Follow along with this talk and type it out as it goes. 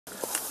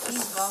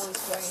He's always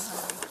very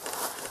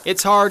hungry.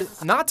 It's hard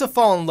not to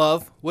fall in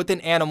love with an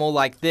animal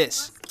like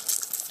this.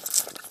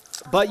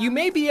 But you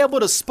may be able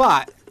to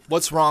spot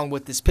what's wrong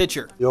with this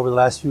picture. Over the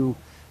last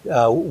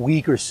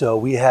week or so,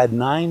 we had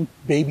 9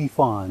 baby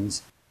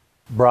fawns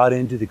brought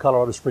into the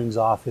Colorado Springs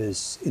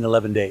office in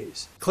 11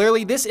 days.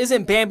 Clearly, this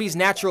isn't Bambi's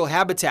natural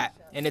habitat,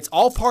 and it's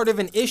all part of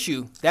an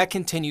issue that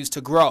continues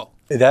to grow.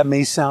 That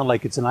may sound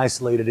like it's an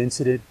isolated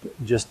incident,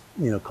 just,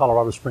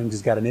 Colorado Springs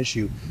has got an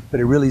issue, but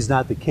it really is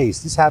not the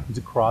case. This happens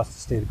across the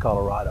state of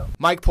Colorado.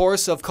 Mike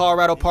Porras of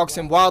Colorado Parks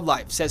and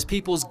Wildlife says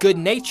people's good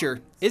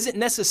nature isn't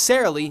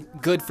necessarily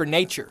good for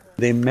nature.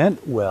 They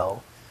meant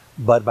well,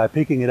 but by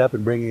picking it up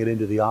and bringing it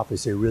into the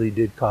office, they really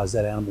did cause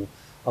that animal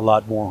a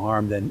lot more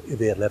harm than if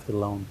they had left it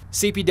alone.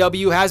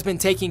 CPW has been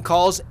taking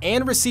calls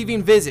and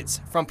receiving visits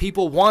from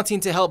people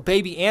wanting to help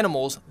baby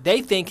animals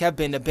they think have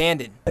been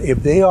abandoned.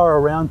 If they are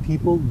around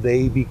people,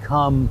 they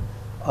become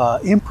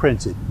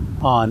imprinted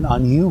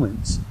on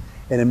humans,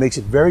 and it makes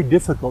it very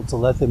difficult to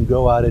let them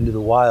go out into the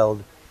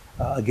wild,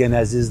 again,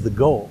 as is the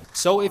goal.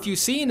 So if you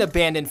see an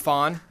abandoned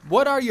fawn,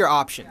 what are your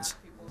options?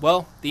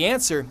 Well, the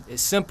answer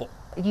is simple.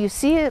 You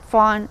see a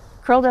fawn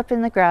curled up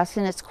in the grass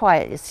and it's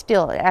quiet, it's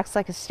still, it acts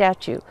like a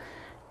statue.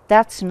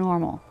 That's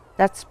normal.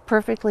 That's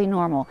perfectly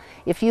normal.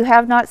 If you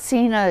have not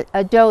seen a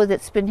doe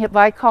that's been hit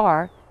by a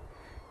car,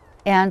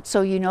 and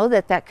so you know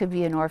that that could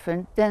be an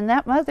orphan, then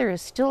that mother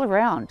is still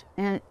around,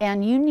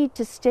 and you need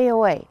to stay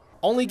away.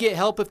 Only get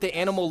help if the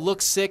animal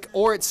looks sick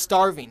or it's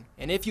starving.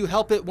 And if you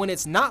help it when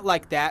it's not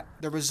like that,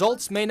 the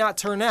results may not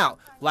turn out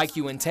like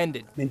you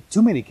intended. In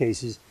too many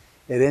cases,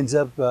 it ends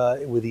up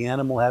with the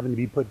animal having to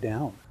be put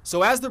down.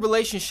 So as the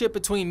relationship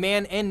between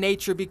man and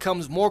nature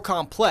becomes more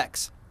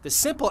complex, the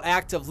simple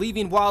act of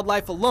leaving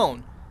wildlife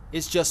alone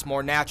is just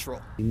more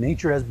natural.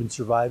 Nature has been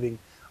surviving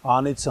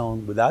on its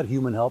own without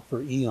human help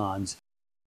for eons,